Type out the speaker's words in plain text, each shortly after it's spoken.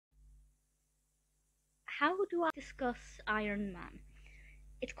How do I discuss Iron Man?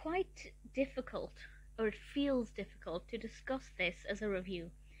 It's quite difficult, or it feels difficult, to discuss this as a review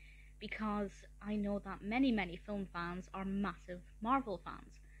because I know that many film fans are massive Marvel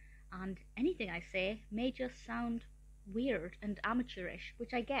fans, and anything I say may just sound weird and amateurish,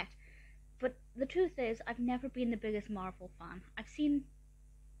 which I get. But the truth is, I've never been the biggest Marvel fan. I've seen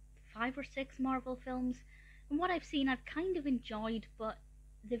 5 or 6 Marvel films, and what I've seen I've kind of enjoyed, but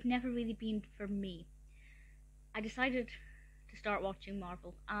they've never really been for me. I decided to start watching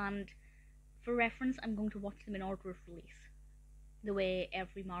Marvel, and for reference, I'm going to watch them in order of release, the way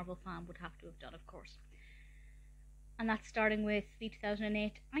every Marvel fan would have to have done, of course. And that's starting with the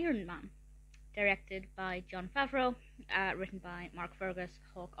 2008 Iron Man, directed by Jon Favreau, written by Mark Fergus,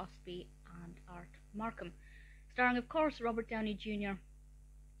 Hawk Ostby, and Art Markham, starring, of course, Robert Downey Jr.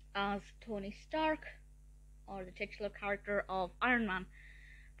 as Tony Stark, or the titular character of Iron Man.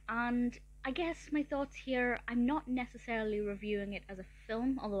 And I guess my thoughts here, I'm not necessarily reviewing it as a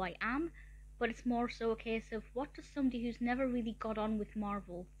film, although I am, but it's more so a case of what does somebody who's never really got on with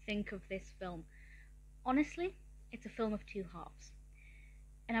Marvel think of this film. Honestly, it's a film of two halves,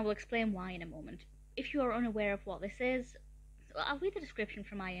 and I will explain why in a moment. If you are unaware of what this is, I'll read the description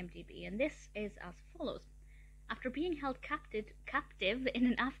from IMDb, and this is as follows. After being held captive in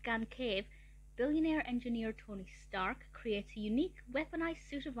an Afghan cave, billionaire engineer Tony Stark creates a unique, weaponized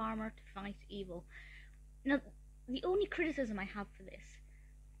suit of armor to fight evil. Now, the only criticism I have for this,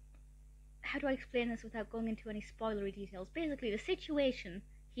 how do I explain this without going into any spoilery details? Basically, the situation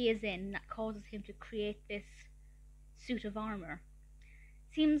he is in that causes him to create this suit of armor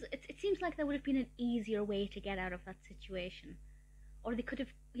it seems like there would have been an easier way to get out of that situation, or he could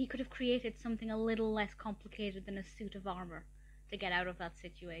have created something a little less complicated than a suit of armor to get out of that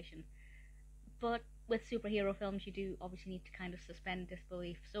situation. But with superhero films, you do obviously need to kind of suspend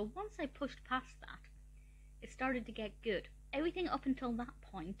disbelief. So once I pushed past that, it started to get good. Everything up until that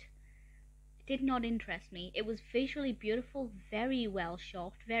point did not interest me. It was visually beautiful, very well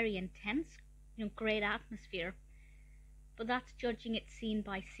shot, very intense, great atmosphere. But that's judging it scene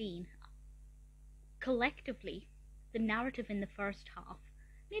by scene. Collectively, the narrative in the first half,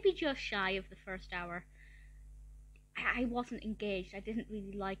 maybe just shy of the first hour, I wasn't engaged. I didn't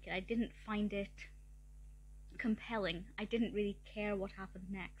really like it. I didn't find it compelling. I didn't really care what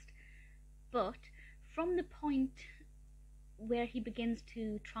happened next. But from the point where he begins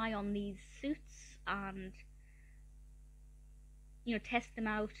to try on these suits and test them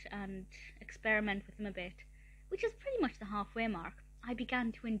out and experiment with them a bit, which is pretty much the halfway mark, I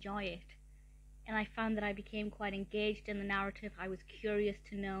began to enjoy it. And I found that I became quite engaged in the narrative. I was curious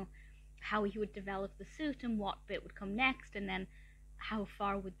to know how he would develop the suit and what bit would come next, and then how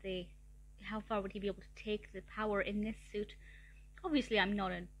far would he be able to take the power in this suit. Obviously, I'm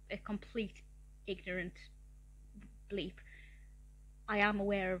not a complete ignorant bleep. I am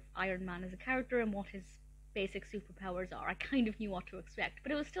aware of Iron Man as a character and what his basic superpowers are. I kind of knew what to expect,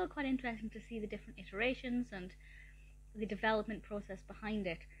 but it was still quite interesting to see the different iterations and the development process behind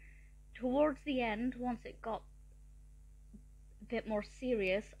it. Towards the end, once it got bit more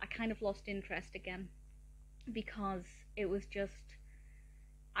serious, I kind of lost interest again, because it was just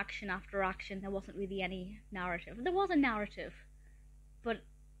action after action. There wasn't really any narrative. There was a narrative, but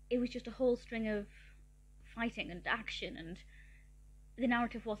it was just a whole string of fighting and action, and the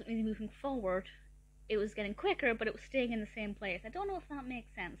narrative wasn't really moving forward. It was getting quicker, but it was staying in the same place. I don't know if that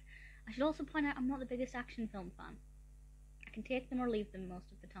makes sense. I should also point out I'm not the biggest action film fan. I can take them or leave them most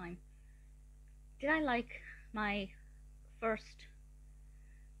of the time. Did I like my first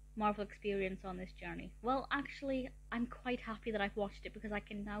Marvel experience on this journey? Well, actually, I'm quite happy that I've watched it, because I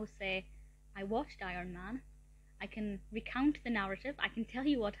can now say I watched Iron Man. I can recount the narrative. I can tell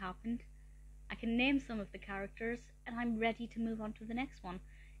you what happened. I can name some of the characters, and I'm ready to move on to the next one.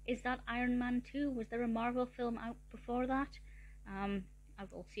 Is that Iron Man 2? Was there a Marvel film out before that? I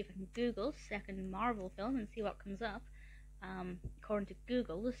will see if I can Google second Marvel film and see what comes up. According to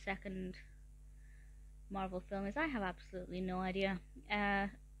Google, the second Marvel film is, I have absolutely no idea.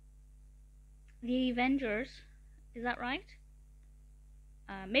 The Avengers, is that right?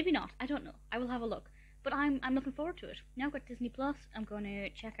 Maybe not, I don't know. I will have a look. But I'm looking forward to it. Now I've got Disney Plus, I'm going to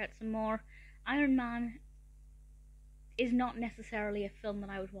check out some more. Iron Man is not necessarily a film that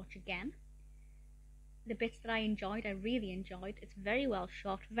I would watch again. The bits that I enjoyed, I really enjoyed. It's very well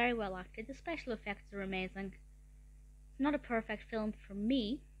shot, very well acted. The special effects are amazing. It's not a perfect film for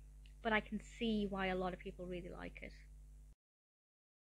me, but I can see why a lot of people really like it.